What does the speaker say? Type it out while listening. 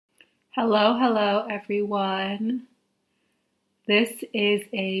Hello, hello, everyone. This is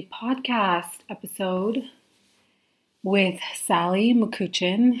a podcast episode with Sally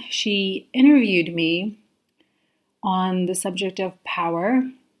McCutcheon. She interviewed me on the subject of power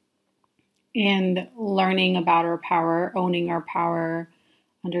and learning about our power, owning our power,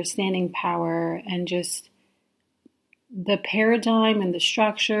 understanding power, and just the paradigm and the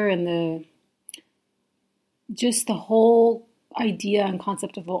structure and the whole idea and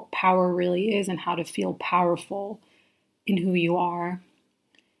concept of what power really is and how to feel powerful in who you are.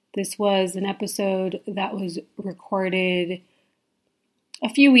 This was an episode that was recorded a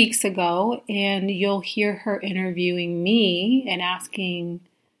few weeks ago, and you'll hear her interviewing me and asking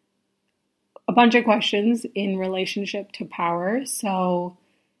a bunch of questions in relationship to power. So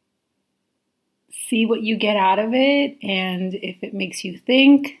see what you get out of it, and if it makes you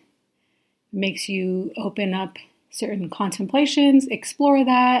think, makes you open up certain contemplations, explore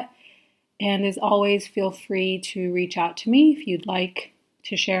that. And as always, feel free to reach out to me if you'd like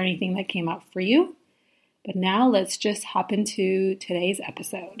to share anything that came up for you. But now let's just hop into today's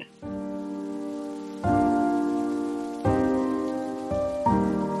episode.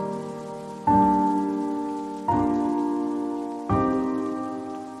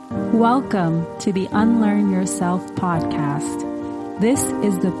 Welcome to the Unlearn Yourself podcast. This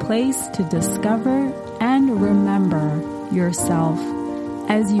is the place to discover and remember yourself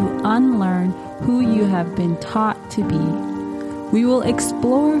as you unlearn who you have been taught to be. We will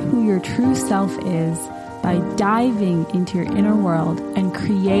explore who your true self is by diving into your inner world and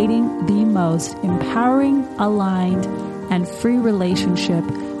creating the most empowering, aligned, and free relationship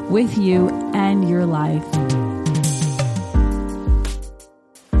with you and your life.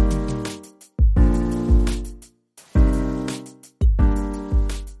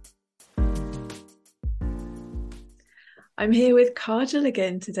 I'm here with Kajal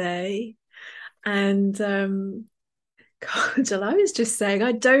again today, and Kajal, I was just saying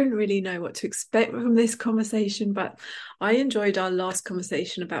I don't really know what to expect from this conversation, but I enjoyed our last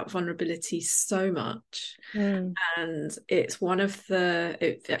conversation about vulnerability so much, and it's one of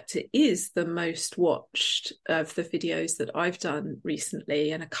in fact, it is the most watched of the videos that I've done recently,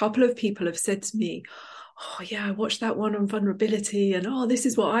 and a couple of people have said to me, oh yeah, I watched that one on vulnerability, and oh, this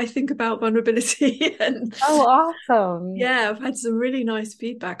is what I think about vulnerability. And oh, awesome. Yeah, I've had some really nice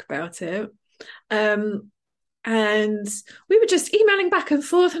feedback about it. And we were just emailing back and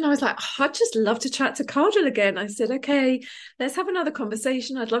forth, and I was like, oh, I'd just love to chat to Kajal again. I said, okay, let's have another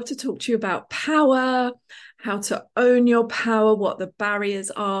conversation. I'd love to talk to you about power, how to own your power, what the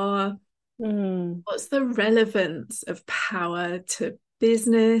barriers are, what's the relevance of power to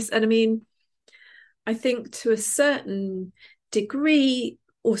business. And I mean, I think to a certain degree,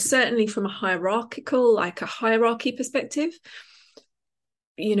 or certainly from a hierarchy perspective,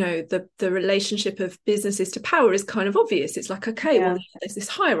 you know, the relationship of businesses to power is kind of obvious. It's like, okay, well, there's this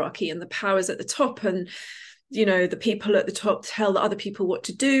hierarchy and the power's at the top, and, you know, the people at the top tell the other people what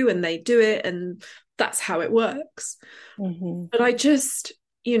to do and they do it, and that's how it works. But I just,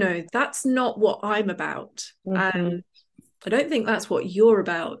 you know, that's not what I'm about. And I don't think that's what you're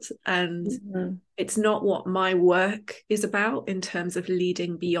about. And it's not what my work is about in terms of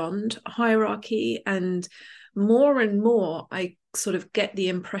leading beyond hierarchy. And more, I sort of get the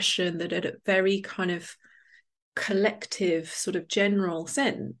impression that at a very kind of collective, sort of general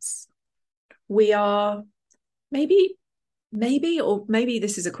sense, we are maybe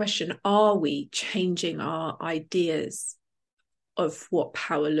this is a question, are we changing our ideas of what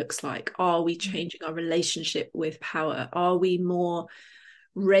power looks like? Are we changing our relationship with power? Are we more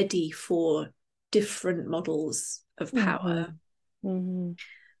ready for different models of power?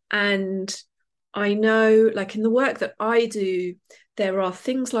 And I know, like in the work that I do, there are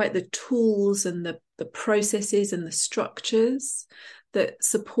things like the tools and the processes and the structures that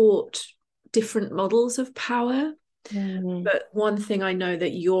support different models of power. But one thing I know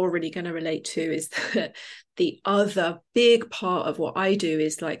that you're really going to relate to is that the other big part of what I do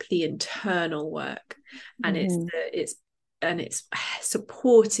is like the internal work, and it's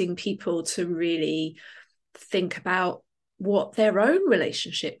supporting people to really think about what their own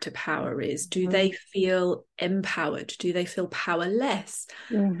relationship to power is. Do they feel empowered? Do they feel powerless?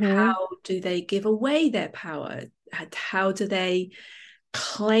 How do they give away their power? How do they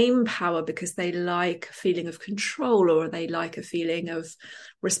claim power because they like a feeling of control, or they like a feeling of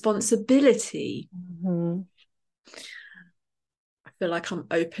responsibility? I feel like I'm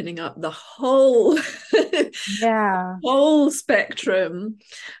opening up the whole whole spectrum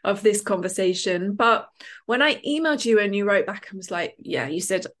of this conversation. But when I emailed you and you wrote back and was like, yeah, you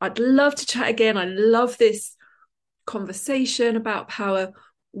said, I'd love to chat again, I love this conversation about power,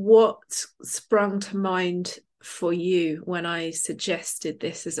 what sprung to mind for you when I suggested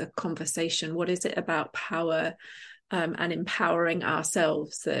this as a conversation? What is it about power and empowering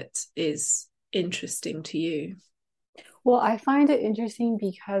ourselves that is interesting to you? Well, I find it interesting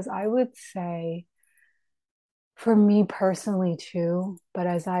because I would say for me personally too, but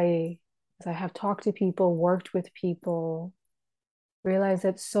as I have talked to people, worked with people, realize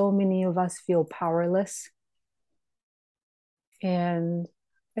that so many of us feel powerless. And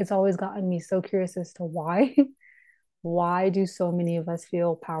it's always gotten me so curious as to why. Why do so many of us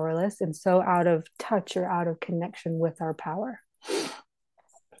feel powerless and so out of touch or out of connection with our power?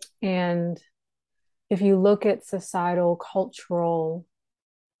 And if you look at societal, cultural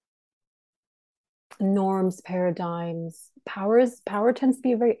norms, paradigms, power tends to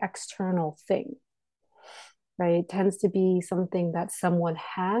be a very external thing, right? It tends to be something that someone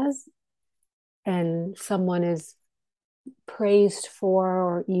has and someone is praised for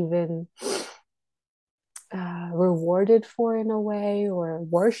or even rewarded for in a way or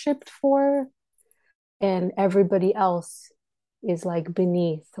worshipped for, and everybody else is like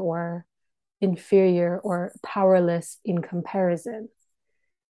beneath or inferior or powerless in comparison.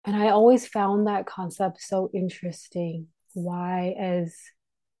 And I always found that concept so interesting. Why as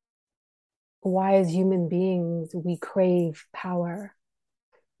human beings we crave power,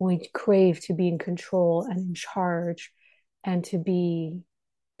 we crave to be in control and in charge and to be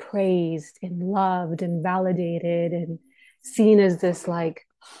praised and loved and validated and seen as this like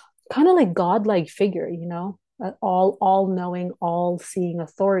kind of like godlike figure, all knowing, all seeing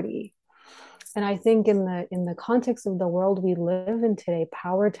authority. And I think in the context of the world we live in today,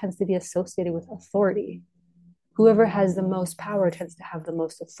 power tends to be associated with authority. Whoever has the most power tends to have the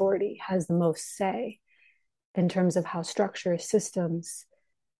most authority, has the most say in terms of how structure systems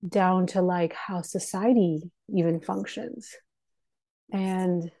down to like how society even functions.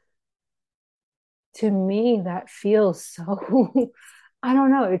 And to me, that feels so, I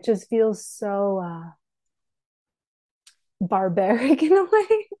don't know, it just feels so barbaric in a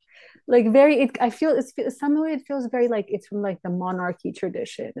way. Like I feel some way it feels very like it's from like the monarchy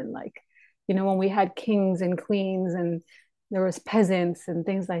tradition and like, when we had kings and queens and there was peasants and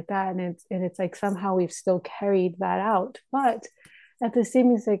things like that. And it's like somehow we've still carried that out. But at the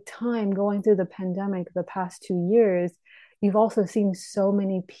same exact time, going through the pandemic the past 2 years, you've also seen so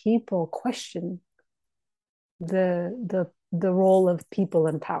many people question the role of people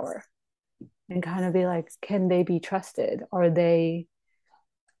in power and kind of be like, can they be trusted? Are they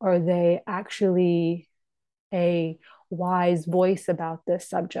actually a wise voice about this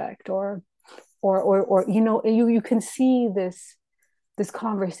subject? Or you can see this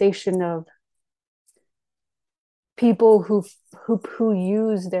conversation of people who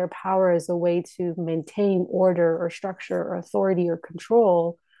use their power as a way to maintain order or structure or authority or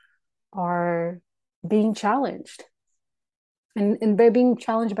control are being challenged, and they're being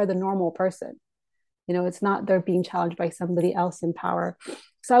challenged by the normal person. It's not they're being challenged by somebody else in power.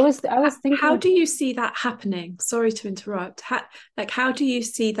 So I was thinking, how do you see that happening? Sorry to interrupt. How do you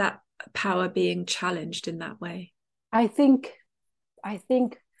see that power being challenged in that way? I think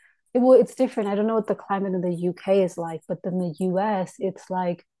well, it's different. I don't know what the climate in the UK is like, but in the US, it's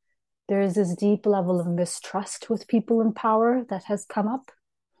like there's this deep level of mistrust with people in power that has come up,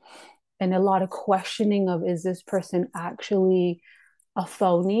 and a lot of questioning of, is this person actually a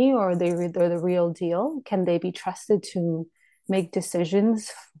phony, or they're the real deal? Can they be trusted to make decisions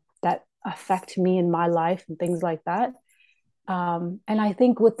that affect me in my life and things like that? And I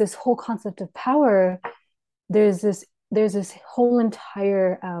think with this whole concept of power, there's this whole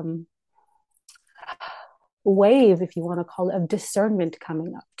entire wave, if you want to call it, of discernment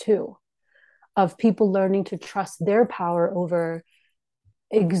coming up too, of people learning to trust their power over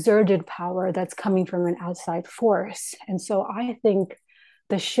exerted power that's coming from an outside force. And so I think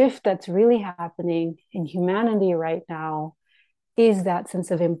the shift that's really happening in humanity right now is that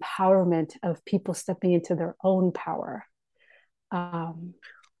sense of empowerment of people stepping into their own power.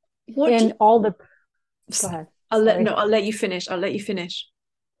 What and you, all the Go ahead. I'll let you finish. I'll let you finish.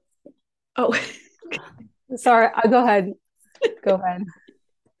 Oh, sorry. Go ahead.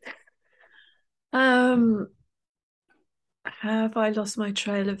 Have I lost my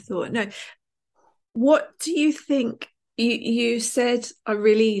trail of thought? No. What do you think? You said, I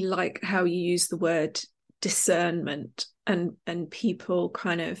really like how you use the word discernment and people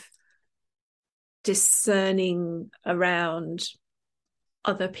kind of discerning around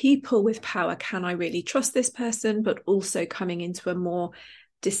other people with power. Can I really trust this person? But also coming into a more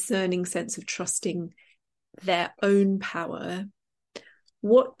discerning sense of trusting their own power.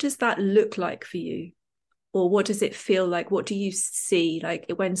 What does that look like for you? or what does it feel like? What do you see?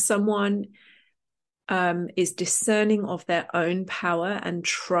 Like when someone is discerning of their own power and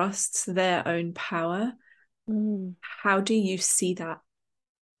trusts their own power, how do you see that?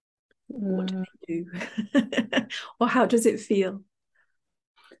 What do they do? Or how does it feel?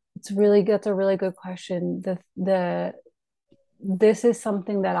 That's a really good question. This is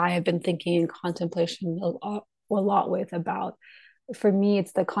something that I have been thinking in contemplation a lot with about. For me,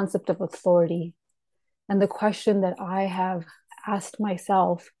 it's the concept of authority. And the question that I have asked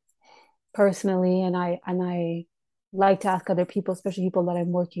myself personally, and I like to ask other people, especially people that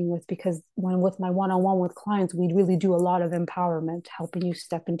I'm working with, because when with my one-on-one with clients, we really do a lot of empowerment, helping you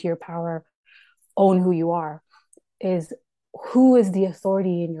step into your power, own who you are, is who is the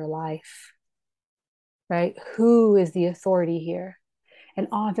authority in your life, right? Who is the authority here? And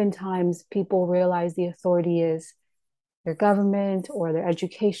oftentimes people realize the authority is their government or their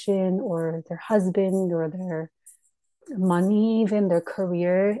education or their husband or their money, even their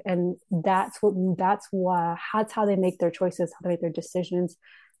career. And that's how they make their choices, how they make their decisions.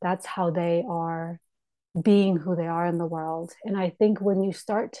 That's how they are being who they are in the world. And I think when you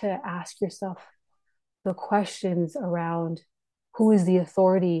start to ask yourself the questions around who is the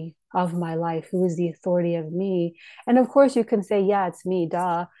authority of my life, who is the authority of me, and of course you can say, yeah, it's me,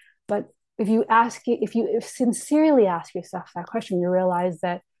 duh. But if you sincerely ask yourself that question, you realize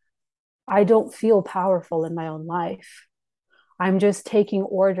that I don't feel powerful in my own life. I'm just taking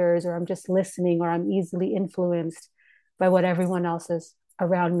orders, or I'm just listening, or I'm easily influenced by what everyone else is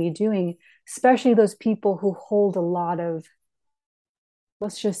around me doing, especially those people who hold a lot of,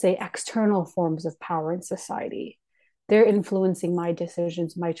 let's just say, external forms of power in society. They're influencing my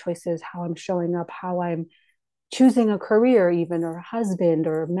decisions, my choices, how I'm showing up, how I'm choosing a career, even, or a husband,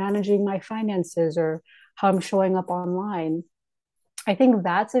 or managing my finances, or how I'm showing up online. I think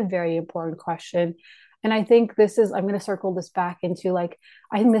that's a very important question. And I think I'm going to circle this back into like,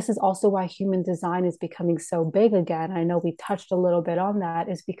 I think this is also why human design is becoming so big again. I know we touched a little bit on that,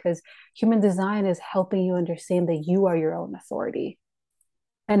 is because human design is helping you understand that you are your own authority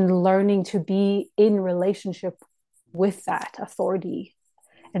and learning to be in relationship with that authority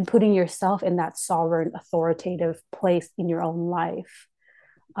and putting yourself in that sovereign, authoritative place in your own life.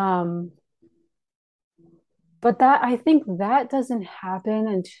 But I think that doesn't happen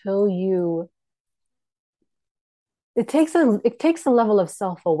until it takes a level of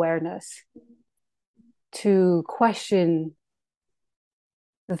self-awareness to question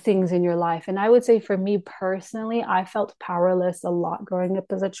the things in your life. And I would say for me personally, I felt powerless a lot growing up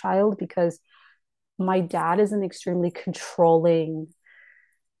as a child because my dad is an extremely controlling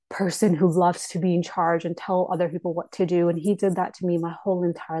person who loves to be in charge and tell other people what to do. And he did that to me my whole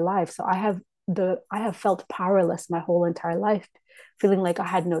entire life. So I have felt powerless my whole entire life, feeling like I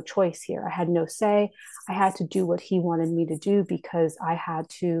had no choice here. I had no say. I had to do what he wanted me to do because I had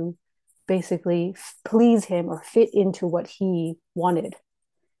to basically please him or fit into what he wanted,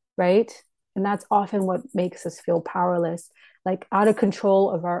 right? And that's often what makes us feel powerless, like out of control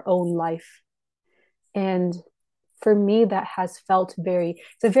of our own life. And for me, that has felt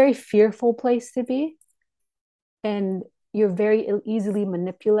it's a very fearful place to be. And you're very easily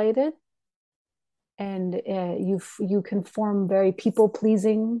manipulated. And you can form very people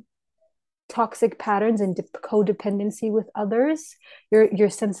pleasing, toxic patterns and codependency with others. Your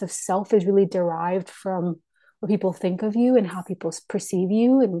sense of self is really derived from what people think of you and how people perceive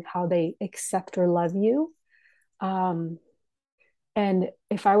you and how they accept or love you. And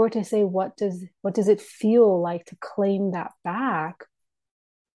if I were to say, what does it feel like to claim that back?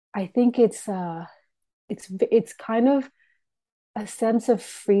 I think it's kind of a sense of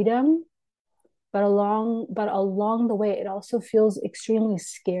freedom, but along the way, it also feels extremely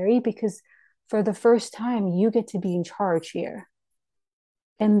scary because for the first time, you get to be in charge here,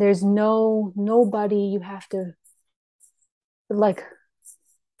 and there's nobody you have to like.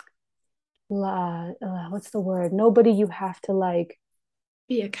 What's the word? Nobody you have to like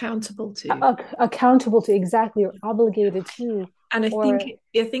be accountable to. Accountable to, exactly, or obligated to. And I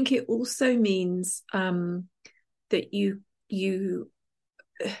think it also means that you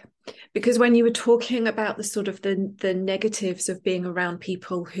because when you were talking about the sort of the negatives of being around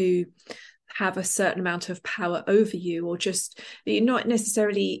people who have a certain amount of power over you, or just not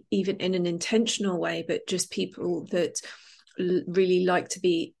necessarily even in an intentional way, but just people that really like to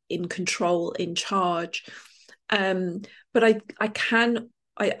be in control, in charge. But I can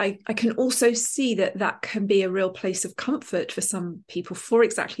also see that can be a real place of comfort for some people for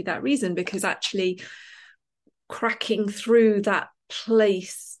exactly that reason, because actually cracking through that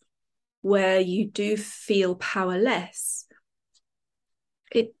place where you do feel powerless,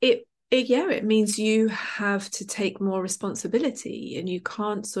 it it means you have to take more responsibility, and you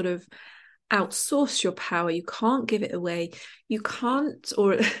can't sort of outsource your power. You can't give it away. You can't,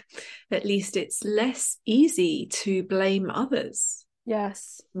 or at least it's less easy to blame others.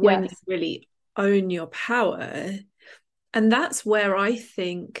 Yes. When you really own your power. And that's where I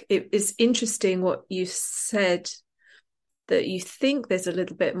think it is interesting what you said, that you think there's a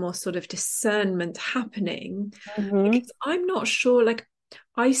little bit more sort of discernment happening, because I'm not sure, like,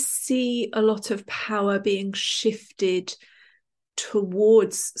 I see a lot of power being shifted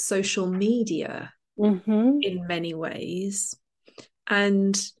towards social media in many ways.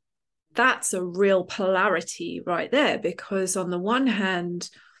 And that's a real polarity right there, because on the one hand,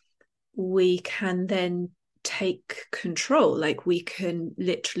 we can then take control, like we can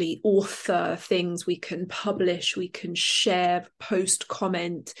literally author things, we can publish, we can share, post,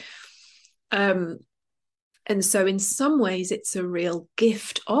 comment, and so in some ways it's a real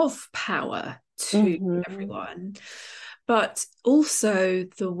gift of power to everyone. But also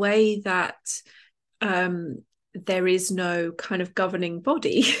the way that there is no kind of governing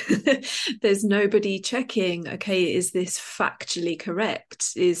body. There's nobody checking, okay, is this factually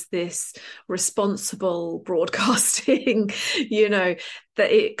correct? Is this responsible broadcasting? That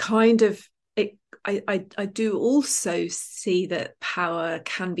it kind of, I do also see that power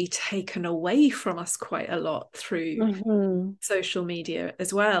can be taken away from us quite a lot through social media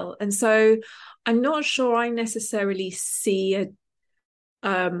as well. And so I'm not sure I necessarily see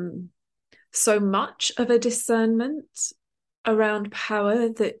so much of a discernment around power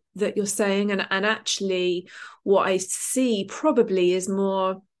that you're saying. And actually what I see probably is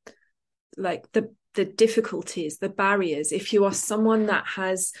more like the difficulties, the barriers. If you are someone that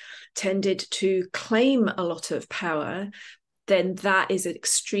has tended to claim a lot of power, then that is an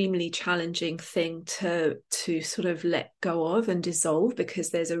extremely challenging thing to sort of let go of and dissolve, because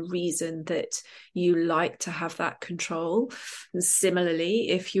there's a reason that you like to have that control. And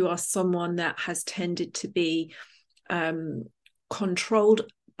similarly, if you are someone that has tended to be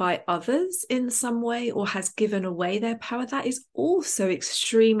controlled by others in some way, or has given away their power, that is also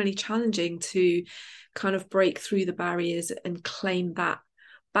extremely challenging to kind of break through the barriers and claim that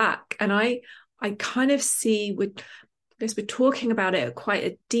back. And I kind of see, I guess we're talking about it at quite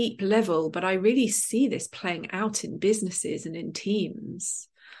a deep level, but I really see this playing out in businesses and in teams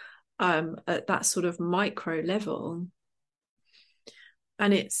at that sort of micro level.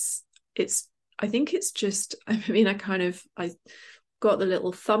 And it's I think it's just, I mean, I got the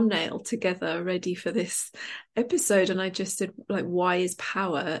little thumbnail together ready for this episode, and I just said, like, why is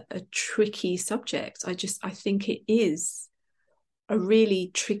power a tricky subject? I think it is a really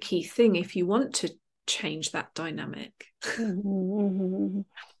tricky thing if you want to change that dynamic.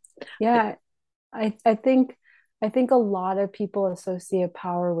 Yeah, I think a lot of people associate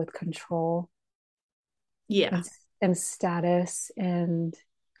power with control, and status and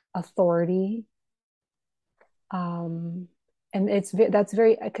authority, and that's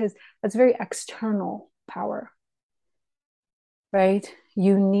very external power, right?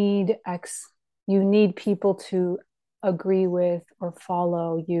 You need people to agree with or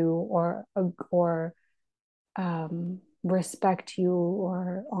follow you, or respect you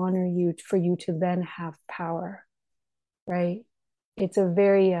or honor you, for you to then have power, right? It's a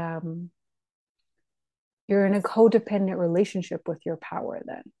very you're in a codependent relationship with your power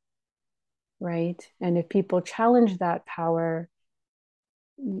then, right? And if people challenge that power,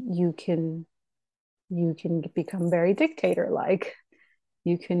 you can become very dictator-like.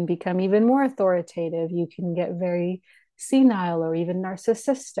 You can become even more authoritative. You can get very senile or even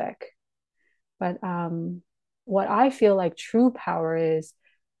narcissistic. But what I feel like true power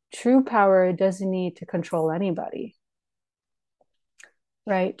doesn't need to control anybody,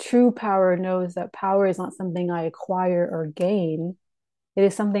 right? True power knows that power is not something I acquire or gain. It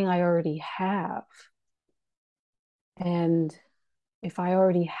is something I already have. And if I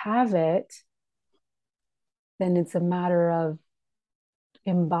already have it, then it's a matter of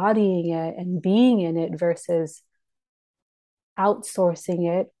embodying it and being in it versus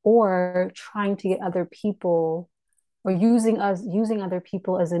outsourcing it or trying to get other people, or using other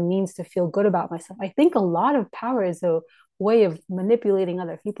people as a means to feel good about myself. I think a lot of power is a way of manipulating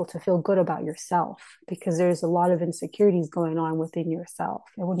other people to feel good about yourself, because there's a lot of insecurities going on within yourself.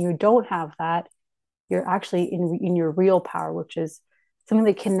 And when you don't have that, you're actually in your real power, which is something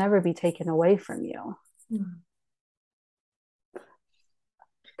that can never be taken away from you.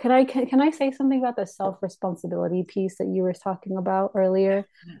 Can I say something about the self-responsibility piece that you were talking about earlier?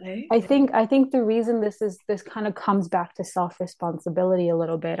 I think the reason this kind of comes back to self-responsibility a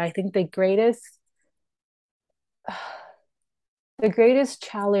little bit. I think the The greatest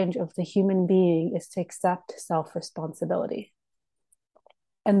challenge of the human being is to accept self-responsibility.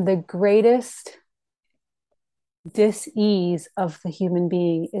 And the greatest dis-ease of the human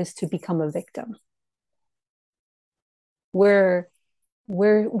being is to become a victim. Where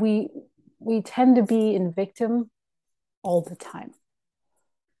we tend to be in victim all the time.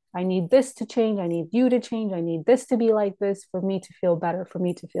 I need this to change. I need you to change. I need this to be like this for me to feel better, for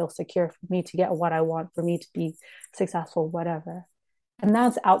me to feel secure, for me to get what I want, for me to be successful, whatever. And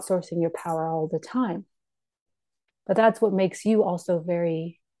that's outsourcing your power all the time. But that's what makes you also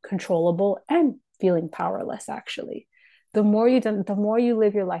very controllable and feeling powerless, actually. The more you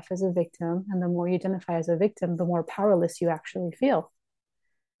live your life as a victim, and the more you identify as a victim, the more powerless you actually feel.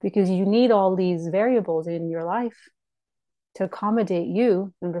 Because you need all these variables in your life to accommodate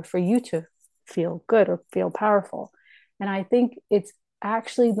you in order for you to feel good or feel powerful. And I think it's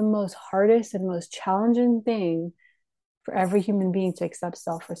actually the most hardest and most challenging thing for every human being to accept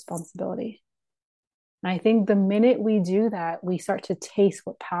self-responsibility. And I think the minute we do that, we start to taste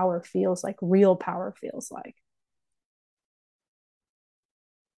what power feels like, real power feels like.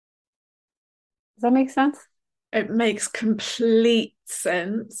 Does that make sense? It makes complete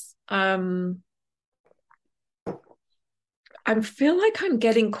sense. I feel like I'm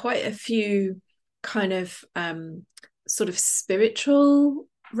getting quite a few kind of sort of spiritual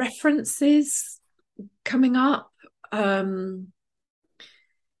references coming up.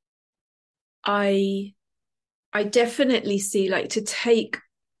 I definitely see, like, to take,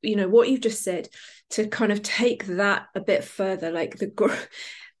 you know, what you've just said, to kind of take that a bit further, like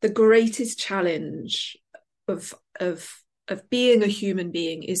the greatest challenge of being a human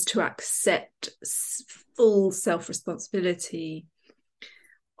being is to accept full self-responsibility.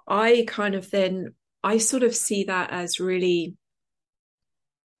 I sort of see that as really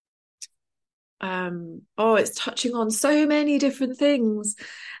it's touching on so many different things.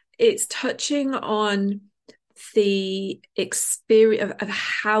 It's touching on the experience of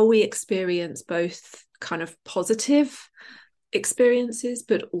how we experience both kind of positive experiences,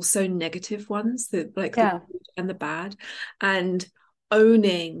 but also negative ones, the good and the bad, and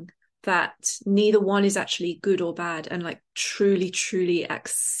owning that neither one is actually good or bad, and like truly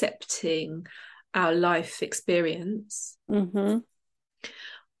accepting our life experience. Mm-hmm.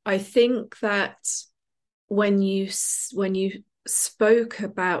 I think that when you spoke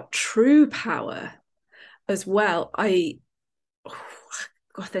about true power as well,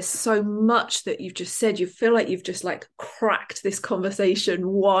 God, there's so much that you've just said. You feel like you've just like cracked this conversation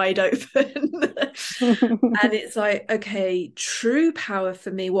wide open. And it's like, okay, true power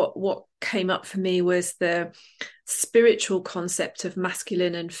for me, what came up for me was the spiritual concept of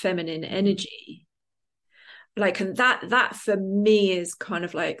masculine and feminine energy. Like, and that for me is kind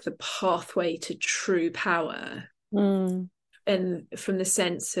of like the pathway to true power. And from the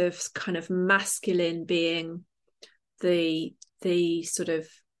sense of kind of masculine being the sort of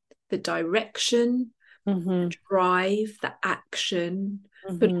the direction, the drive, the action,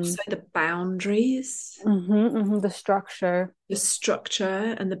 but also the boundaries, the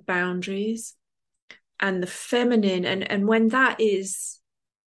structure and the boundaries, and the feminine, and when that is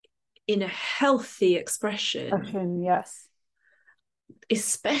in a healthy expression, yes,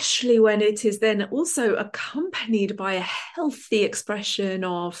 especially when it is then also accompanied by a healthy expression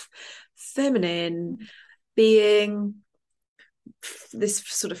of feminine being this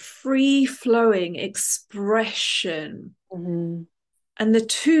sort of free-flowing expression. And the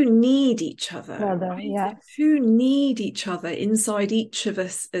two need each other. Right? Yes. The two need each other inside each of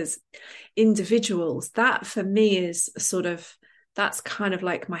us as individuals. That for me is sort of, that's kind of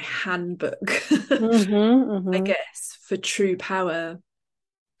like my handbook, I guess, for true power.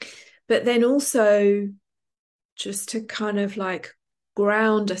 But then also just to kind of like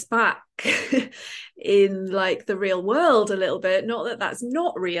ground us back in like the real world a little bit, not that that's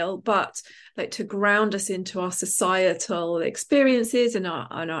not real, but like to ground us into our societal experiences and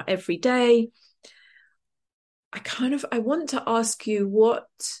our everyday. I want to ask you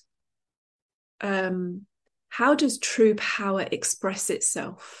how does true power express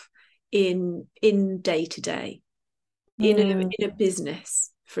itself in day to day, in a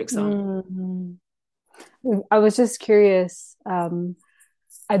business, for example? I was just curious.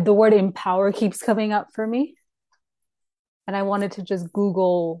 The word empower keeps coming up for me, and I wanted to just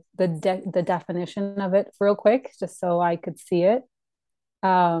Google the definition of it real quick, just so I could see it.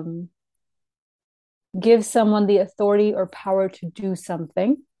 Give someone the authority or power to do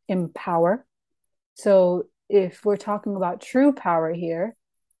something. Empower. So if we're talking about true power here,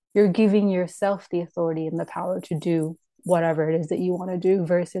 you're giving yourself the authority and the power to do whatever it is that you want to do,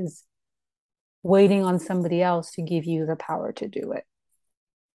 versus waiting on somebody else to give you the power to do it.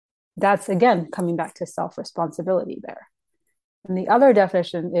 That's again coming back to self-responsibility there. And the other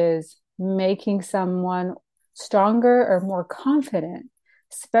definition is making someone stronger or more confident,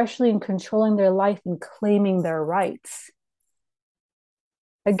 especially in controlling their life and claiming their rights.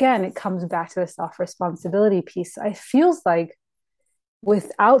 Again, it comes back to the self-responsibility piece. It feels like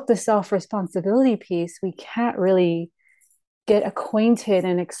without the self-responsibility piece, we can't really get acquainted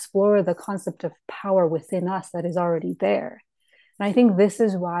and explore the concept of power within us that is already there. And I think this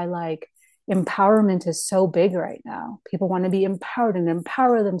is why like empowerment is so big right now. People want to be empowered and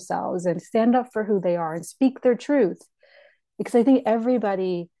empower themselves and stand up for who they are and speak their truth. Because I think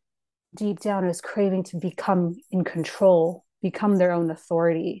everybody deep down is craving to become in control, become their own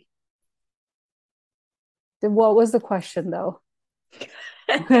authority. What was the question though?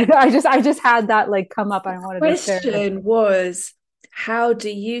 I just had that like come up. I wanted to share. The question was, how do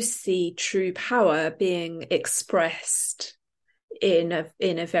you see true power being expressed in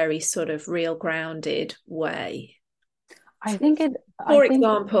a very sort of real grounded way? I think it, for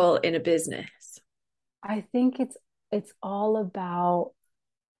example, in a business. I think it's all about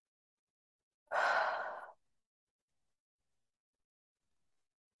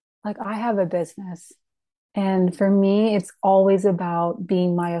like I have a business, and for me it's always about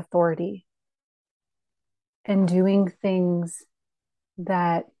being my authority and doing things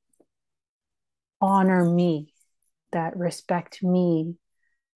that honor me, that respect me,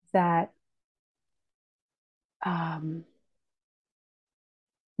 that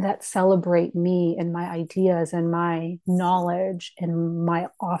that celebrate me and my ideas and my knowledge and my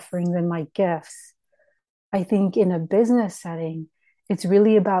offerings and my gifts. I think in a business setting, it's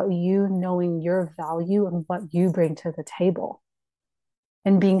really about you knowing your value and what you bring to the table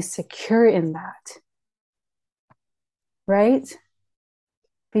and being secure in that. Right?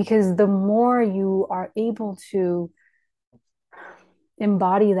 Because the more you are able to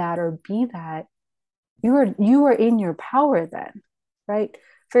embody that or be that, you are in your power then, right?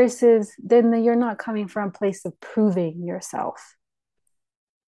 Versus then you're not coming from a place of proving yourself.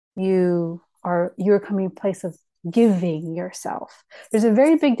 You're coming from a place of giving yourself. There's a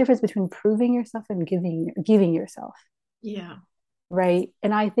very big difference between proving yourself and giving yourself. Yeah. Right.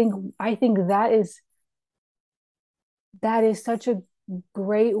 And I think that is such a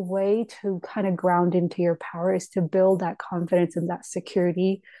great way to kind of ground into your power, is to build that confidence and that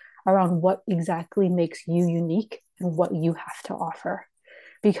security around what exactly makes you unique and what you have to offer.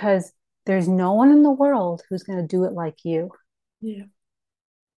 Because there's no one in the world who's going to do it like you. Yeah.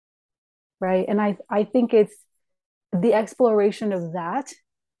 Right. And I think it's the exploration of that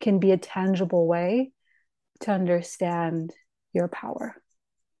can be a tangible way to understand your power.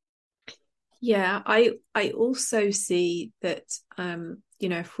 Yeah, I also see that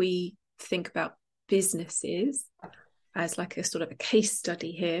if we think about businesses as like a sort of a case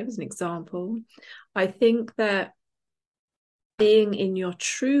study here as an example, I think that being in your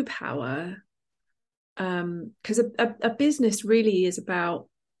true power, because a business really is about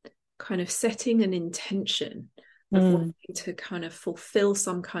kind of setting an intention of wanting to kind of fulfill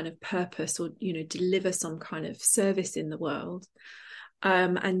some kind of purpose or deliver some kind of service in the world.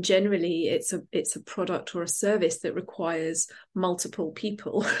 And generally it's a product or a service that requires multiple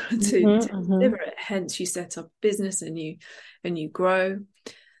people to deliver it. Hence you set up a business and you grow.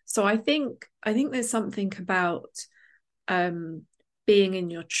 So I think there's something about being in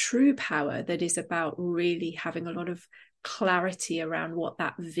your true power that is about really having a lot of clarity around what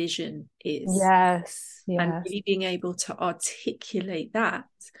that vision is. Yes. And really being able to articulate that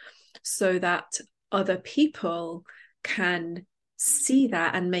so that other people can see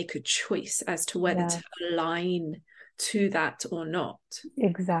that and make a choice as to whether to align to that or not.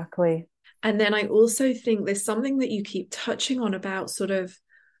 Exactly. And then I also think there's something that you keep touching on about sort of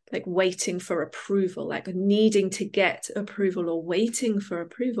like waiting for approval, like needing to get approval or waiting for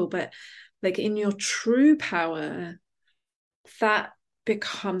approval. But like in your true power, that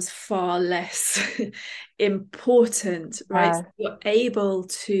becomes far less important, right? So you're able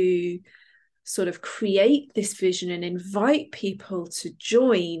to sort of create this vision and invite people to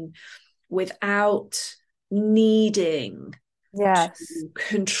join without needing to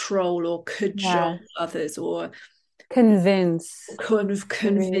control or cajole others or convince exactly.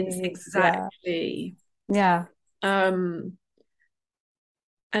 And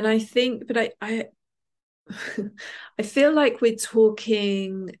I think, but I feel like we're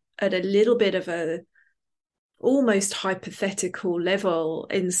talking at a little bit of a almost hypothetical level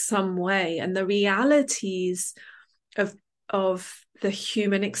in some way, and the realities of the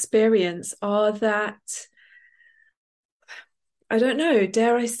human experience are that I don't know,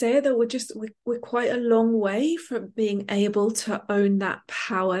 dare I say that we're quite a long way from being able to own that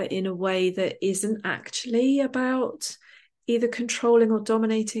power in a way that isn't actually about either controlling or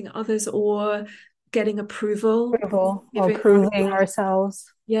dominating others or getting approval, Approval or giving proving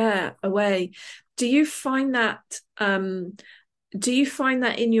ourselves. away. Do you find that in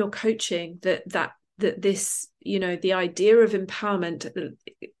your coaching that this, the idea of empowerment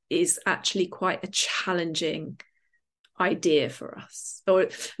is actually quite a challenging idea for us, or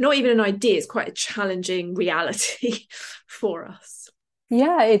not even an idea, it's quite a challenging reality for us?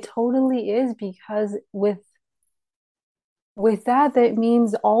 Yeah, it totally is, because with that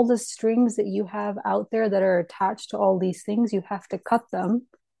means all the strings that you have out there that are attached to all these things, you have to cut them,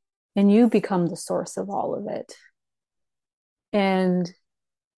 and you become the source of all of it. And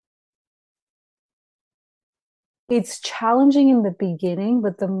it's challenging in the beginning,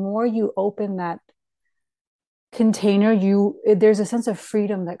 but the more you open that container, there's a sense of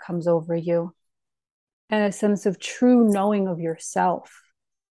freedom that comes over you, and a sense of true knowing of yourself.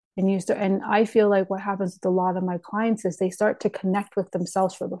 And I feel like what happens with a lot of my clients is they start to connect with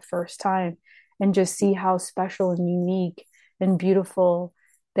themselves for the first time and just see how special and unique and beautiful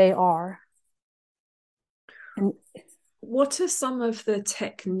they are. And what are some of the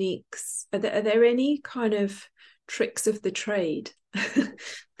techniques? Are there any kind of tricks of the trade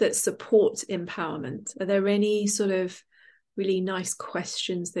that support empowerment? Are there any sort of really nice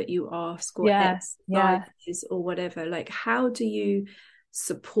questions that you ask, or exercises or whatever? Like, how do you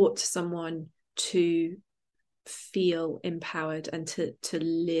support someone to feel empowered and to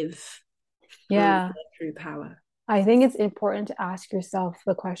live through power? I think it's important to ask yourself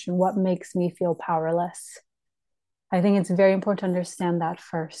the question, what makes me feel powerless? I think it's very important to understand that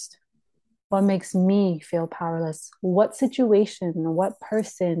first. What makes me feel powerless? What situation, what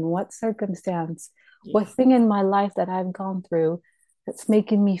person, what circumstance, what thing in my life that I've gone through that's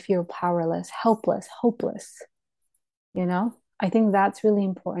making me feel powerless, helpless, hopeless? I think that's really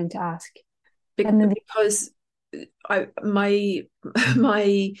important to ask. Because my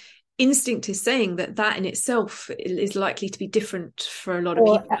my instinct is saying that in itself is likely to be different for a lot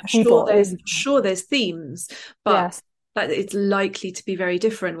of people. Sure, there's themes, but that it's likely to be very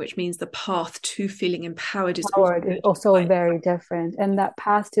different, which means the path to feeling empowered is also very different. And that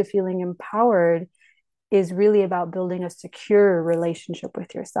path to feeling empowered is really about building a secure relationship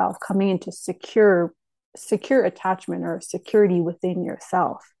with yourself, coming into secure attachment or security within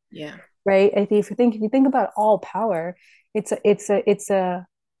yourself. Yeah. Right. I think if you think about all power, it's a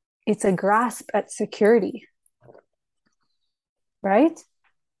grasp at security. Right.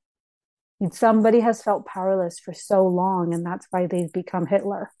 And somebody has felt powerless for so long, and that's why they've become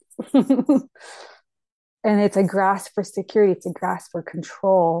Hitler. And it's a grasp for security. It's a grasp for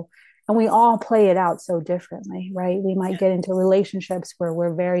control. And we all play it out so differently, right? We might get into relationships where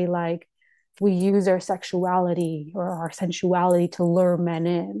we're very like, we use our sexuality or our sensuality to lure men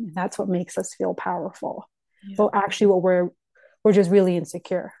in. That's what makes us feel powerful. Yeah. But actually what we're just really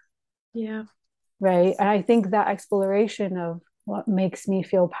insecure. Yeah. Right. And I think that exploration of what makes me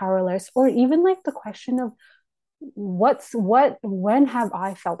feel powerless, or even like the question of when have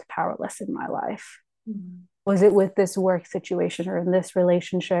I felt powerless in my life? Mm-hmm. Was it with this work situation or in this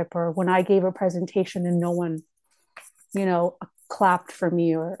relationship, or when I gave a presentation and no one, clapped for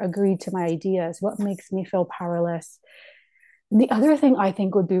me or agreed to my ideas? What makes me feel powerless? And the other thing I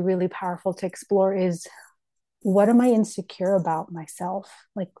think would be really powerful to explore is, what am I insecure about myself?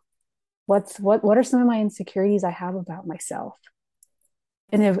 Like, what are some of my insecurities I have about myself?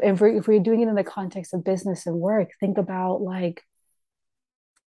 And if we're doing it in the context of business and work, think about like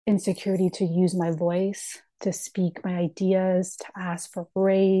insecurity to use my voice, to speak my ideas, to ask for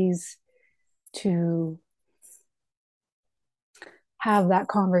raise, to have that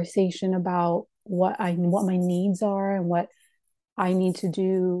conversation about what my needs are and what I need to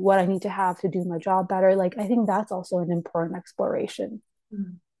do, what I need to have to do my job better. Like, I think that's also an important exploration.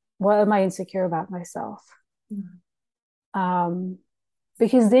 Mm. What am I insecure about myself? Mm.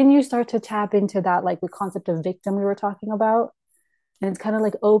 Because then you start to tap into that, like the concept of victim we were talking about. And it's kind of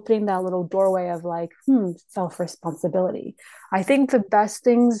like opening that little doorway of like, self-responsibility. I think the best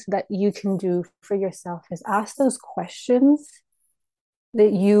things that you can do for yourself is ask those questions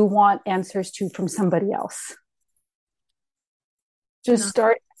that you want answers to from somebody else. Just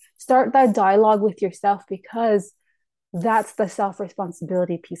start that dialogue with yourself, because that's the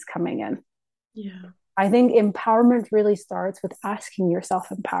self-responsibility piece coming in. Yeah. I think empowerment really starts with asking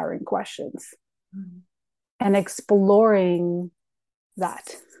yourself empowering questions and exploring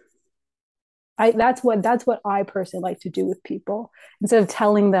that. That's what I personally like to do with people. Instead of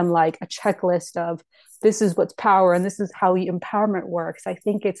telling them like a checklist of this is what's power and this is how empowerment works, I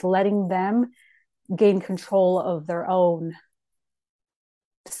think it's letting them gain control of their own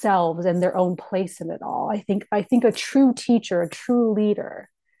selves and their own place in it all. I think a true teacher, a true leader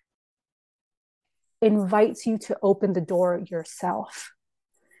invites you to open the door yourself.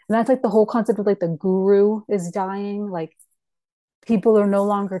 And that's like the whole concept of like the guru is dying. Like people are no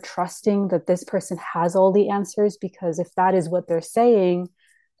longer trusting that this person has all the answers, because if that is what they're saying,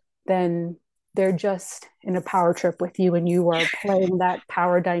 then they're just in a power trip with you and you are playing that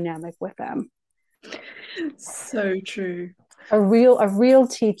power dynamic with them. So true. A real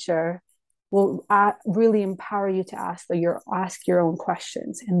teacher will really empower you to ask your own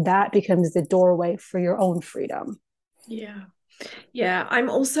questions, and that becomes the doorway for your own freedom. Yeah, I'm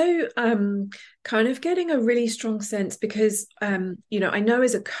also kind of getting a really strong sense because I know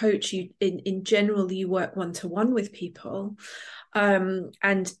as a coach, you in general you work one-to-one with people,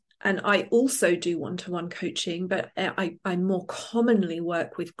 and I also do one-to-one coaching, but I more commonly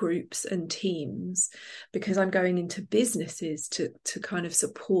work with groups and teams because I'm going into businesses to kind of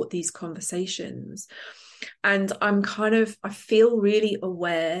support these conversations. And I feel really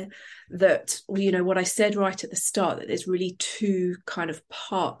aware that, what I said right at the start, that there's really two kind of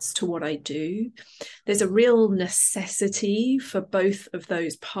parts to what I do. There's a real necessity for both of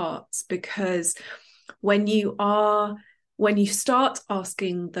those parts, because when you start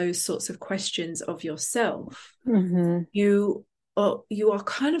asking those sorts of questions of yourself, Mm-hmm. you are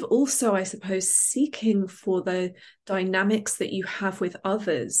kind of also, I suppose, seeking for the dynamics that you have with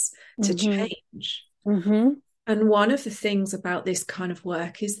others to Mm-hmm. change. Mm-hmm. And one of the things about this kind of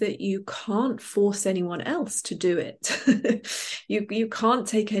work is that you can't force anyone else to do it. You can't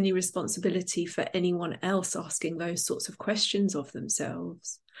take any responsibility for anyone else asking those sorts of questions of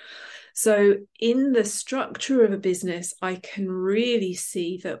themselves. So in the structure of a business, I can really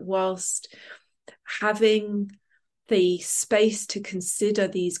see that whilst having the space to consider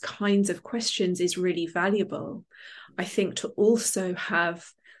these kinds of questions is really valuable, I think to also have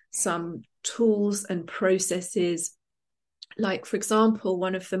some tools and processes, like, for example,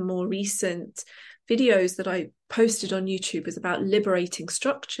 one of the more recent videos that I posted on YouTube was about liberating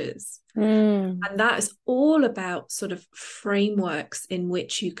structures. And that is all about sort of frameworks in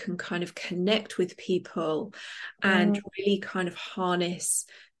which you can kind of connect with people and really kind of harness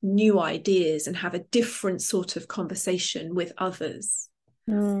new ideas and have a different sort of conversation with others.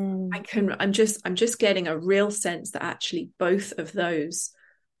 I'm just getting a real sense that actually both of those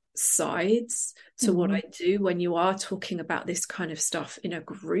sides to what I do when you are talking about this kind of stuff in a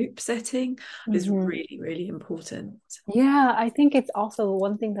group setting is really, really important. Yeah, I think it's also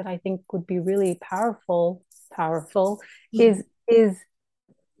one thing that I think would be really powerful Mm.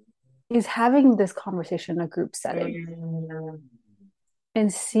 is having this conversation in a group setting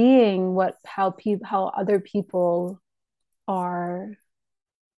and seeing how other people are,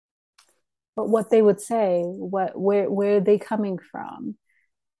 what they would say, where are they coming from.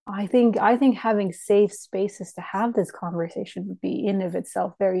 I think having safe spaces to have this conversation would be in of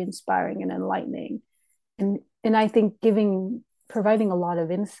itself very inspiring and enlightening, and I think providing a lot of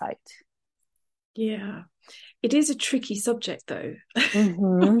insight. Yeah, it is a tricky subject though.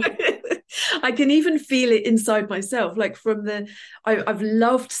 Mm-hmm. I can even feel it inside myself. Like I've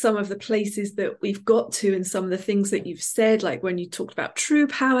loved some of the places that we've got to and some of the things that you've said. Like when you talked about true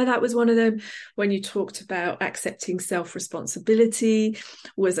power, that was one of them. When you talked about accepting self-responsibility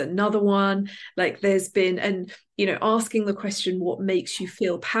was another one. Like there's been, and asking the question, what makes you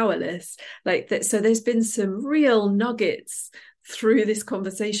feel powerless? Like that. So there's been some real nuggets through this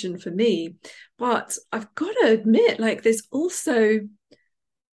conversation for me. But I've got to admit, like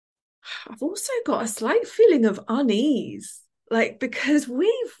I've also got a slight feeling of unease, like because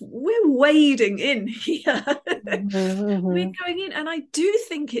we're wading in here. We're Mm-hmm. going in, and I do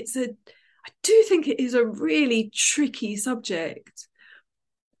think it is a really tricky subject.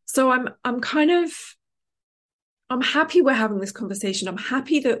 So I'm happy we're having this conversation. I'm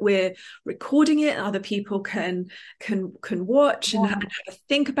happy that we're recording it and other people can watch and have a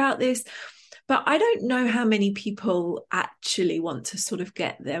think about this. But I don't know how many people actually want to sort of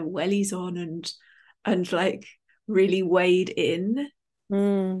get their wellies on and like really wade in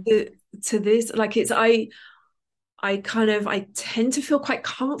to this. Like I tend to feel quite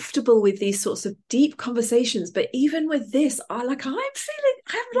comfortable with these sorts of deep conversations, but even with this, I'm like,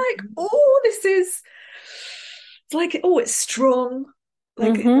 oh, this is, it's like, oh, it's strong.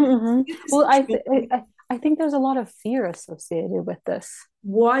 Like, Well, I think there's a lot of fear associated with this.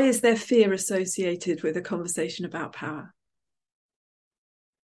 why is there fear associated with a conversation about power?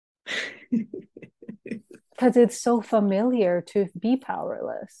 because it's so familiar to be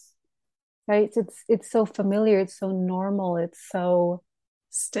powerless, right? It's so familiar, it's so normal, it's so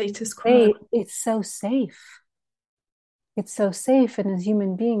Status quo. safe, it's so safe. It's so safe, and as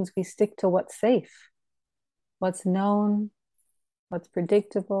human beings, we stick to what's safe, what's known, what's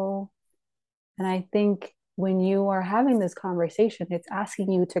predictable. And I think when you are having this conversation, it's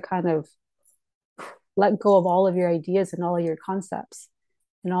asking you to kind of let go of all of your ideas and all of your concepts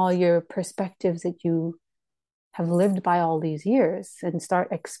and all your perspectives that you have lived by all these years and start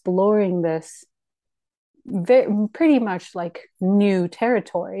exploring this pretty much like new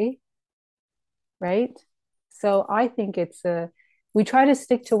territory, right? So I think we try to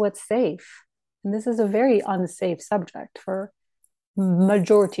stick to what's safe. And this is a very unsafe subject for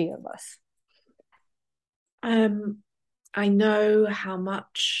majority of us. I know how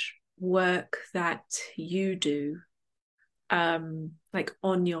much work that you do, like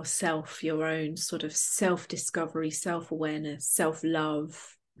on yourself, your own sort of self-discovery, self-awareness,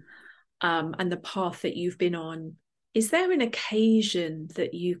 self-love, and the path that you've been on. Is there an occasion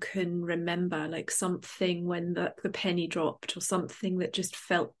that you can remember, like something when the penny dropped, or something that just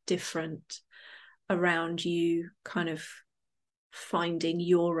felt different around you kind of finding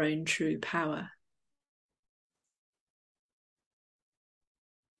your own true power?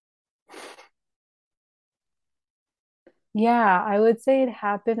 Yeah, I would say it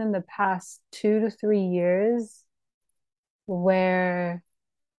happened in the past 2 to 3 years where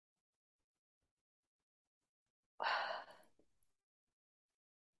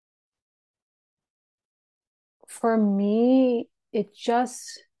for me, it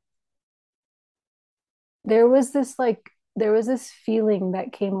just, there was this feeling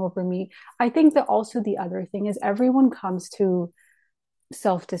that came over me. I think that also the other thing is everyone comes to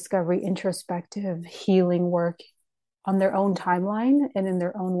self-discovery, introspective healing work on their own timeline and in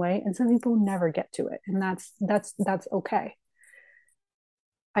their own way, and some people never get to it, and that's okay.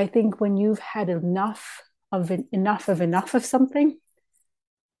 I think when you've had enough of something,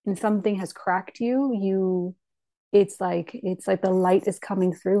 and something has cracked you, it's like the light is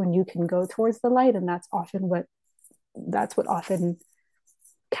coming through and you can go towards the light, and that's what often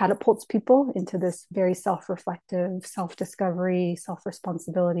catapults people into this very self-reflective, self-discovery,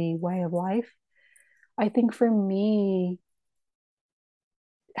 self-responsibility way of life. I think for me,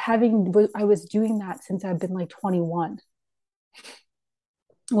 I was doing that since I've been like 21,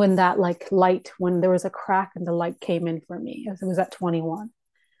 when that like light, when there was a crack and the light came in for me. It was at 21.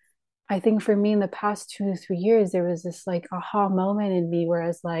 I think for me in the past 2 to 3 years, there was this like aha moment in me where I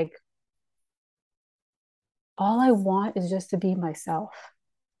was like, all I want is just to be myself.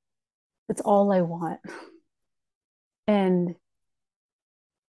 That's all I want. And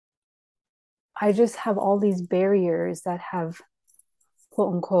I just have all these barriers that have,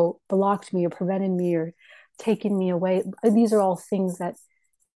 quote unquote, blocked me or prevented me or taken me away. These are all things that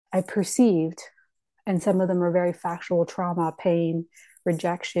I perceived, and some of them are very factual: trauma, pain,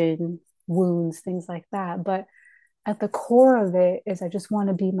 rejection, wounds, things like that. But at the core of it is I just want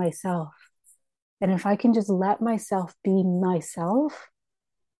to be myself. And if I can just let myself be myself,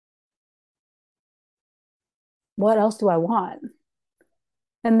 what else do I want?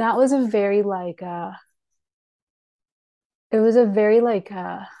 And that was a very like it was a very like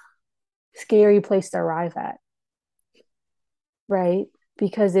scary place to arrive at, right?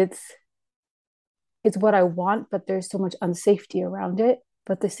 Because it's what I want, but there's so much unsafety around it.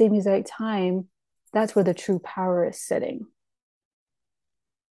 But at the same exact time, that's where the true power is sitting.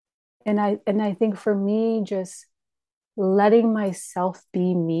 And I think for me, just letting myself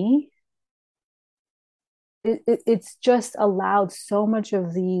be me, it's just allowed so much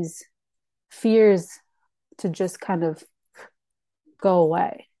of these fears to just kind of go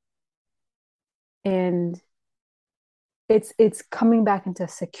away. And it's coming back into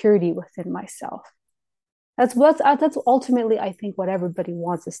security within myself. That's ultimately, I think, what everybody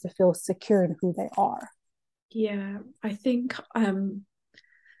wants, is to feel secure in who they are. Yeah, I think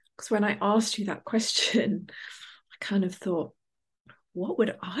because when I asked you that question, I kind of thought, what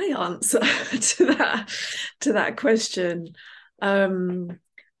would I answer to that question? And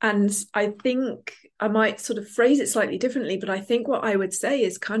I think I might sort of phrase it slightly differently, but I think what I would say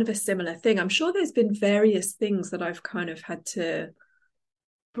is kind of a similar thing. I'm sure there's been various things that I've kind of had to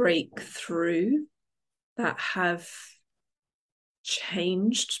break through that have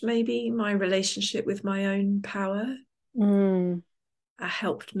changed maybe my relationship with my own power.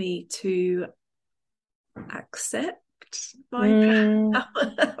 Helped me to accept my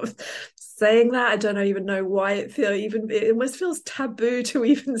power. Saying that, I don't even know why it almost feels taboo to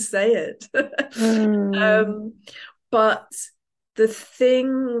even say it. But the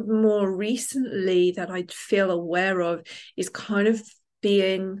thing more recently that I feel aware of is kind of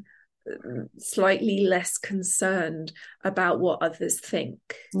being slightly less concerned about what others think.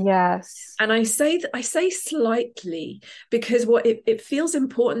 Yes. And I say slightly because what it feels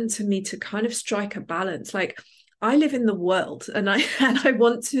important to me to kind of strike a balance. Like, I live in the world, and I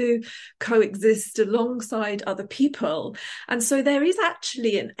want to coexist alongside other people. And so there is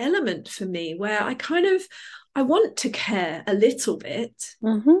actually an element for me where I want to care a little bit.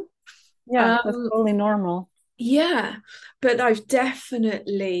 Mm-hmm. Yeah, that's Um, totally normal. yeah, but I've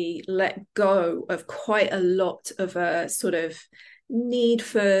definitely let go of quite a lot of a sort of need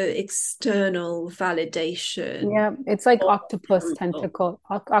for external validation Yeah, it's like or approval.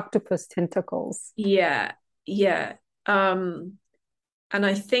 octopus tentacles. Yeah, yeah. Um, and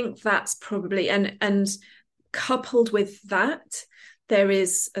I think that's probably and coupled with that, there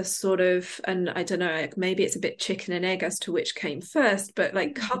is a sort of, and I don't know, like maybe it's a bit chicken and egg as to which came first, but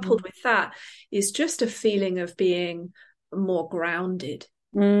like coupled Mhm. with that is just a feeling of being more grounded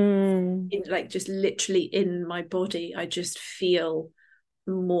Mm, in, like, just literally in my body. I just feel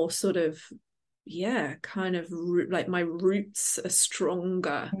more sort of, yeah, kind of like my roots are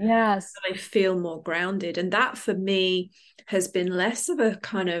stronger. yes, I feel more grounded. And that for me has been less of a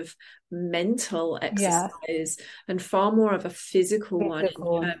kind of mental yes, exercise and far more of a physical one in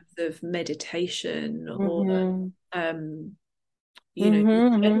physical. terms of meditation or Mm-hmm. um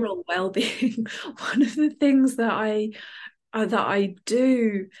Mm-hmm. general well-being. One of the things that I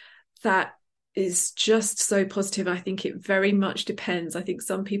do that is just so positive. I think it very much depends. I think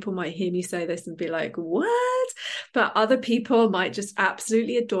some people might hear me say this and be like, what? But other people might just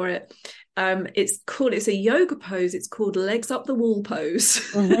absolutely adore it. It's a yoga pose. It's called legs up the wall pose.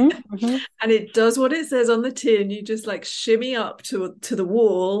 Mm-hmm. Mm-hmm. And it does what it says on the tin. You just like shimmy up to the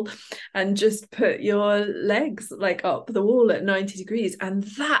wall and just put your legs like up the wall at 90 degrees. And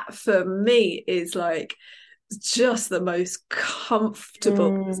that for me is like just the most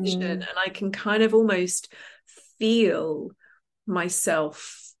comfortable position. Mm. And I can kind of almost feel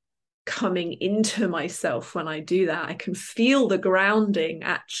myself coming into myself when I do that. I can feel the grounding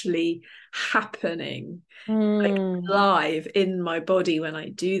actually happening like Mm. live in my body when I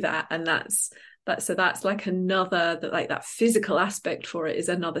do that. And that's like another, that like that physical aspect for it is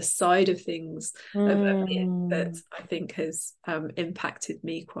another side of things of it that Mm. I think has impacted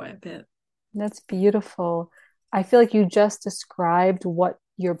me quite a bit. That's beautiful. I feel like you just described what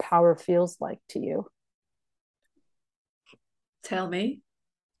your power feels like to you. Tell me.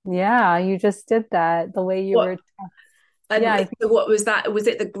 Yeah, you just did that the way you What were. and Yeah, I think so what was that? Was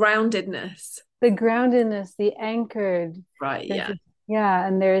it the groundedness? the groundedness, the anchored. Right, There's yeah. a, yeah,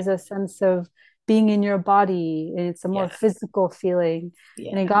 and there's a sense of being in your body. And it's a more Yeah. physical feeling.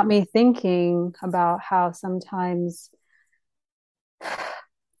 And it Yeah. got me thinking about how sometimes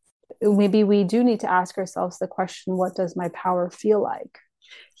maybe we do need to ask ourselves the question, what does my power feel like?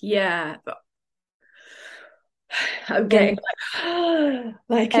 Yeah. But I'm getting And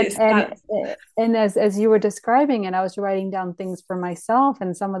like and it's and that. and as you were describing it, I was writing down things for myself,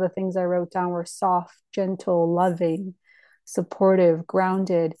 and some of the things I wrote down were soft, gentle, loving, supportive,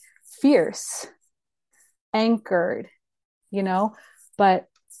 grounded, fierce, anchored, you know. But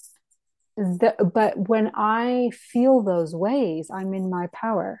but when I feel those ways, I'm in my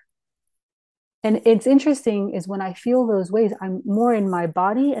power. And it's interesting is when I feel those ways, I'm more in my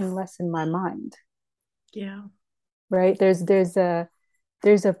body and less in my mind, Yeah. right? There's a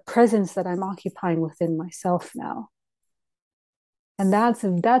presence that I'm occupying within myself now. And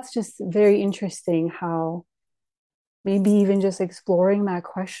that's just very interesting how maybe even just exploring that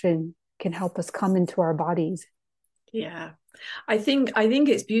question can help us come into our bodies. Yeah. I think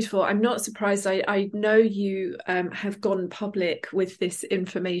it's beautiful. I'm not surprised. I know you have gone public with this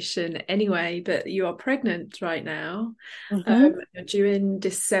information anyway, but you are pregnant right now. Mm-hmm. You're due in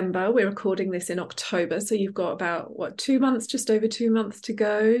December. We're recording this in October, so you've got about what, 2 months, just over 2 months to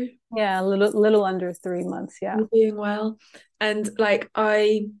go. Yeah, a little under 3 months. Yeah. You're doing well. And like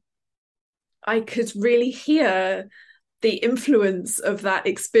I could really hear the influence of that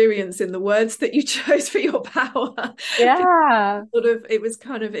experience in the words that you chose for your power. Yeah. Sort of, it was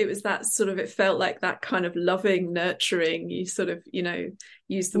kind of, it was that sort of, it felt like that kind of loving, nurturing. You sort of,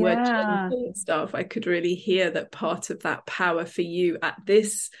 use the word Yeah. gentle and stuff. I could really hear that part of that power for you at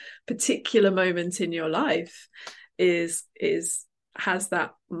this particular moment in your life is has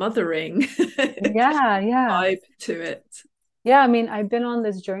that mothering Yeah. Yeah. vibe to it. Yeah. I mean, I've been on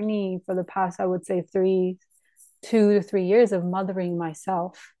this journey for the past, I would say 2 to 3 years of mothering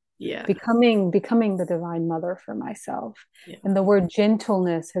myself, Yeah, becoming the divine mother for myself. yeah, And the word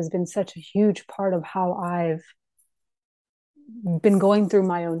gentleness has been such a huge part of how I've been going through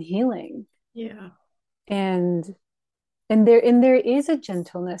my own healing. Yeah. And there is a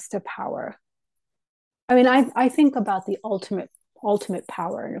gentleness to power. I mean, I think about the ultimate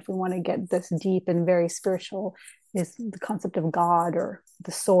power, and if we want to get this deep and very spiritual, is the concept of God or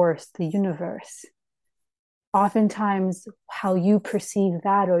the source, the universe. Oftentimes, how you perceive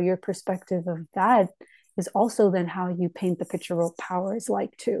that or your perspective of that is also then how you paint the picture of what power is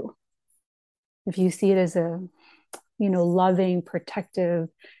like too. If you see it as a, loving, protective,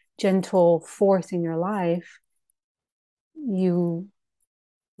 gentle force in your life, you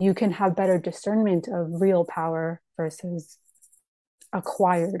can have better discernment of real power versus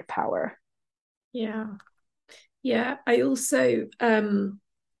acquired power. Yeah. Yeah. I also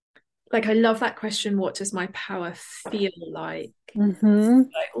I love that question, what does my power feel like? Mm-hmm.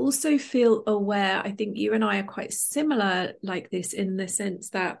 I also feel aware, I think you and I are quite similar like this in the sense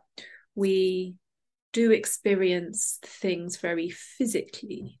that we do experience things very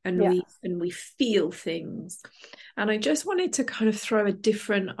physically, and Yeah. we feel things. And I just wanted to kind of throw a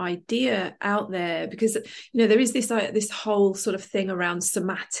different idea out there, because there is this whole sort of thing around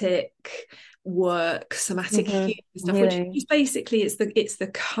somatic work, somatic Mm-hmm. healing stuff, which Healing. is basically it's the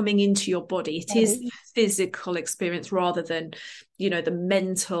coming into your body. It is the physical experience rather than the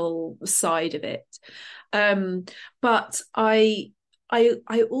mental side of it. But I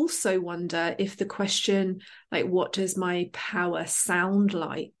also wonder if the question, like, what does my power sound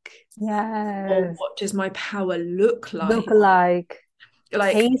like? Or Yes. what does my power look Look like? like,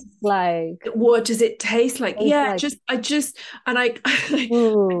 Like, taste like, what does it taste like? taste Yeah, like. and I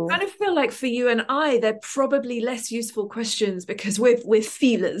Ooh. kind of feel like for you and I, they're probably less useful questions because we're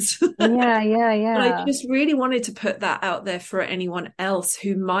feelers. Yeah, yeah, But I yeah. just really wanted to put that out there for anyone else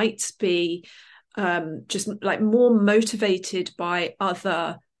who might be just like more motivated by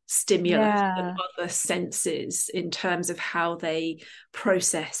other stimulus and Yeah. other senses in terms of how they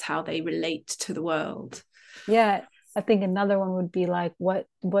process, how they relate to the world. Yeah. I think another one would be like, what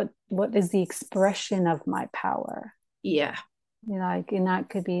is the expression of my power? Yeah. Like, and that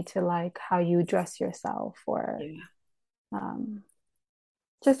could be to like how you dress yourself or Yeah. um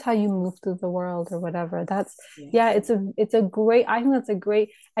just how you move through the world or whatever. That's Yeah. yeah, it's a great, I think that's a great,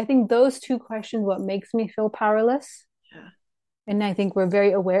 I think those two questions, what makes me feel powerless. Yeah. And I think we're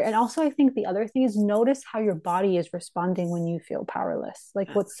very aware. And also I think the other thing is notice how your body is responding when you feel powerless. Like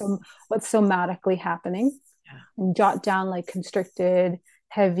Yeah. what's somatically happening. Yeah. And jot down like constricted,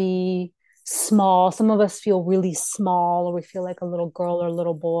 heavy, small. Some of us feel really small or we feel like a little girl or a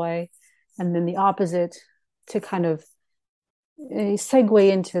little boy. And then the opposite to kind of segue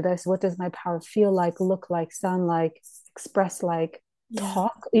into this. What does my power feel like, look like, sound like, express like, Yeah.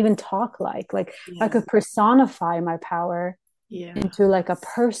 talk like if I Yeah. could personify my power Yeah. into like a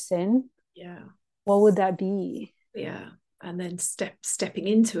person, Yeah. what would that be? Yeah. And then stepping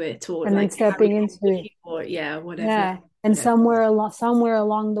into it, or And then like stepping carrying on into with it. you, or yeah, whatever. Yeah. And somewhere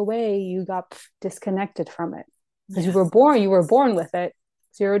along the way you got disconnected from it. Because Yeah. you were born with it.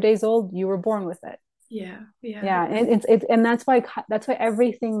 0 days old, you were born with it. Yeah. Yeah. Yeah. And it's and that's why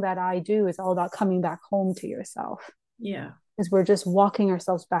everything that I do is all about coming back home to yourself. Yeah. Because we're just walking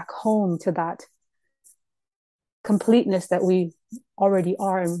ourselves back home to that completeness that we already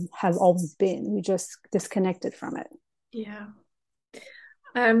are and have always been. We just disconnected from it. Yeah.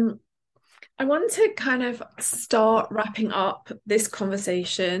 I want to kind of start wrapping up this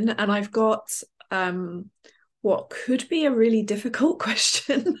conversation, and I've got what could be a really difficult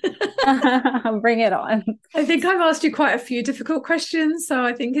question. Bring it on. I think I've asked you quite a few difficult questions, so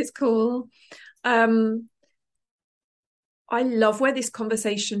I think it's cool. I love where this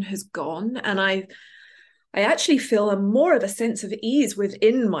conversation has gone, and I actually feel more of a sense of ease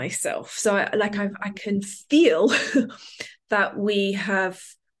within myself. So I can feel that we have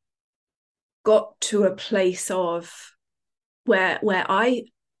got to a place of where I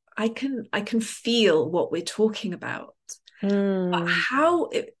can feel what we're talking about. But Mm. how,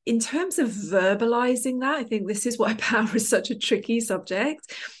 in terms of verbalizing that, I think this is why power is such a tricky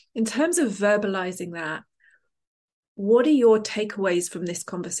subject. In terms of verbalizing that, what are your takeaways from this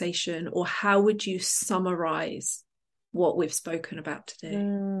conversation, or how would you summarize what we've spoken about today?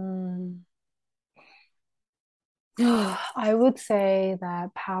 Mm. I would say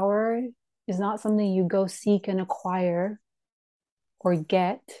that power is not something you go seek and acquire or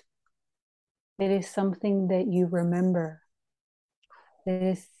get. It is something that you remember. It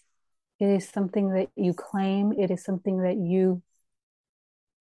is it is something that you claim. It is something that you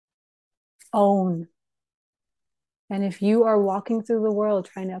own. And if you are walking through the world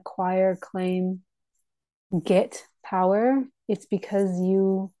trying to acquire, claim, get power, it's because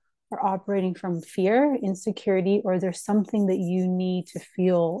you are operating from fear, insecurity, or there's something that you need to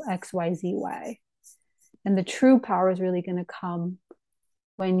feel XYZ way. And the true power is really going to come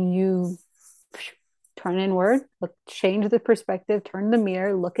when you turn inward, look, change the perspective, turn the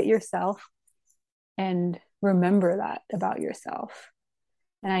mirror, look at yourself, and remember that about yourself.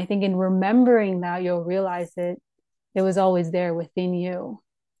 And I think in remembering that, you'll realize that it was always there within you.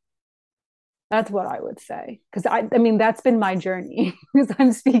 That's what I would say. Because I mean, that's been my journey. Because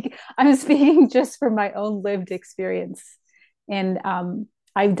I'm speaking just from my own lived experience. And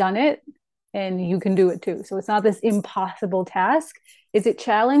I've done it, and you can do it too. So it's not this impossible task. Is it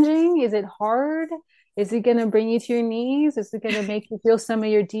challenging? Is it hard? Is it going to bring you to your knees? Is it going to make you feel some of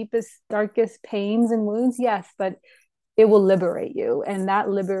your deepest, darkest pains and wounds? Yes, but it will liberate you. And that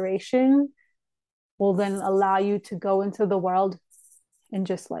liberation will then allow you to go into the world and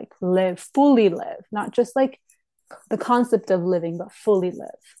just like live, fully live, not just like the concept of living, but fully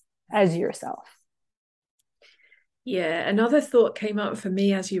live as yourself. Yeah, another thought came up for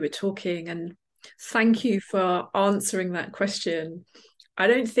me as you were talking, and thank you for answering that question. I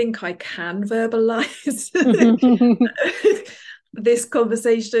don't think I can verbalize this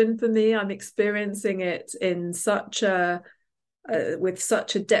conversation. For me, I'm experiencing it in such a with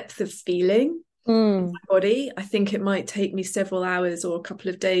such a depth of feeling in my body. I think it might take me several hours or a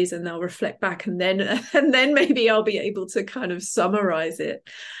couple of days, and I'll reflect back, and then maybe I'll be able to kind of summarize it.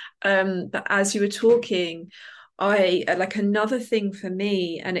 But as you were talking, I like another thing for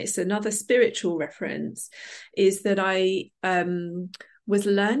me, and it's another spiritual reference, is that I was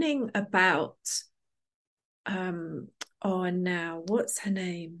learning about now what's her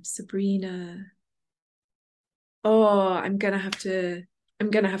name? Sabrina. Oh, I'm gonna have to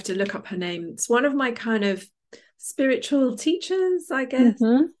look up her name. It's one of my kind of spiritual teachers, I guess,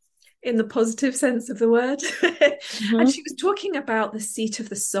 in the positive sense of the word. And she was talking about the seat of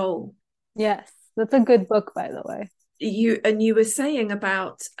the soul. Yes, that's a good book, by the way. You were saying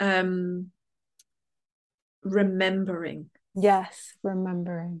about remembering. Yes,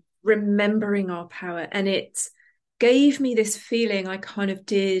 remembering our power. And it gave me this feeling. I kind of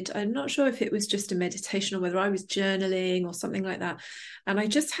did, I'm not sure if it was just a meditation or whether I was journaling or something like that. And I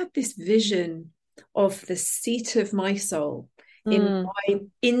just had this vision of the seat of my soul in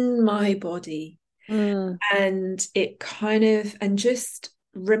my body. And it kind of, and just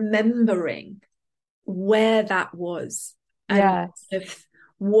remembering where that was and kind of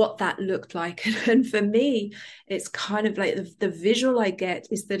what that looked like. And for me, it's kind of like the visual I get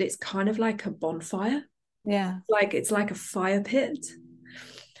is that it's kind of like a bonfire. Yeah. Like it's like a fire pit.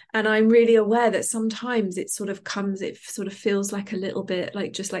 And I'm really aware that sometimes it sort of feels like a little bit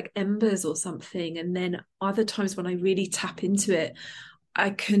like just like embers or something. And then other times when I really tap into it,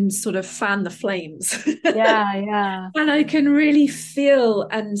 I can sort of fan the flames. Yeah. And I can really feel,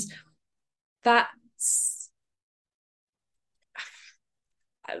 and that's,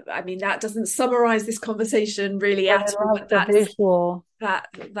 I mean, that doesn't summarize this conversation really at all, but the visual.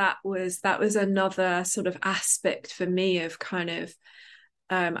 That was another sort of aspect for me of kind of,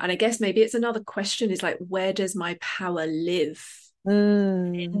 and I guess maybe it's another question is like, where does my power live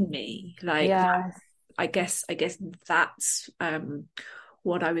in me? Like, I guess that's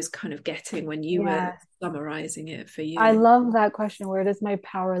what I was kind of getting when you were summarizing it for you. I love that question. Where does my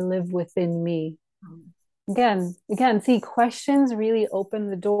power live within me? Again, see, questions really open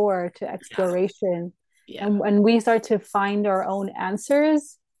the door to exploration. And when we start to find our own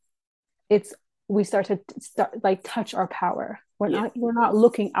answers, we start to like touch our power. We're not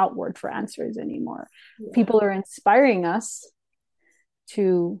looking outward for answers anymore. People are inspiring us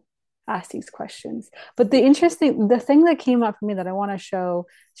to ask these questions. But the thing that came up for me that I want to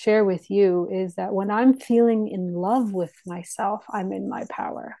share with you is that when I'm feeling in love with myself, I'm in my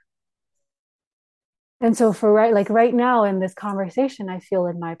power. And so right now in this conversation, I feel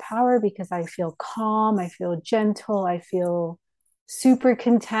in my power because I feel calm, I feel gentle, I feel super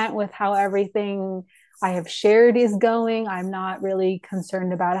content with how everything I have shared is going. I'm not really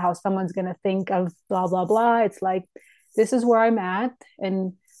concerned about how someone's going to think of blah, blah, blah. It's like, this is where I'm at.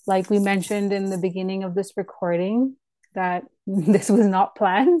 And like we mentioned in the beginning of this recording, that this was not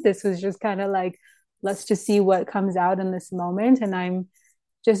planned. This was just kind of like, let's just see what comes out in this moment. And I'm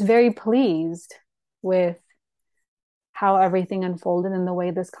just very pleased with how everything unfolded and the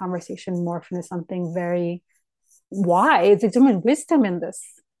way this conversation morphed into something very wise. There's so much wisdom in this,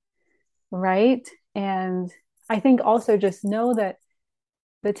 right? And I think also just know that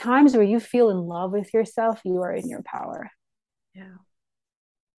the times where you feel in love with yourself, you are in your power.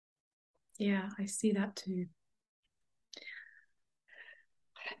 Yeah, I see that too.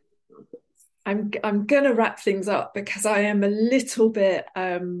 I'm gonna wrap things up because I am a little bit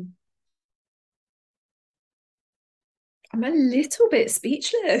I'm a little bit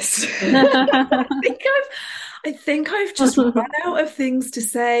speechless. I think I've just run out of things to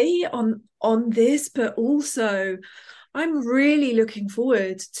say on this, but also I'm really looking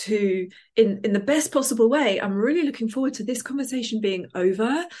forward to, in the best possible way, I'm really looking forward to this conversation being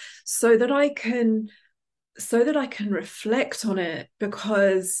over so that I can reflect on it,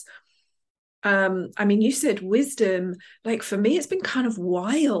 because I mean, you said wisdom, like for me it's been kind of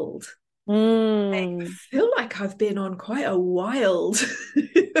wild. I feel like I've been on quite a wild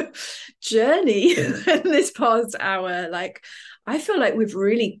journey in this past hour. Like, I feel like we've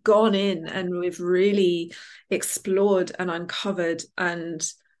really gone in and we've really explored and uncovered. And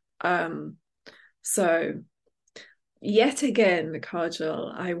so, yet again,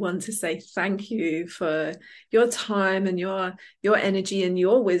 Kajal, I want to say thank you for your time and your energy and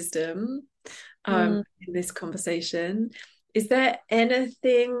your wisdom in this conversation. Is there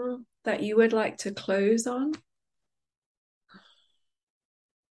anything that you would like to close on?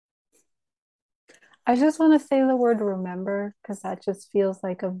 I just want to say the word remember, because that just feels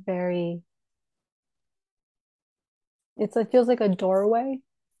like a very, it feels like a doorway.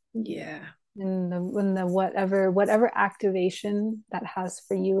 Yeah. And the whatever activation that has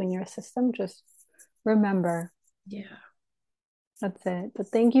for you in your system, just remember. Yeah. That's it. But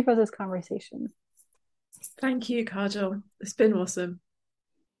thank you for this conversation. Thank you, Kajal. It's been awesome.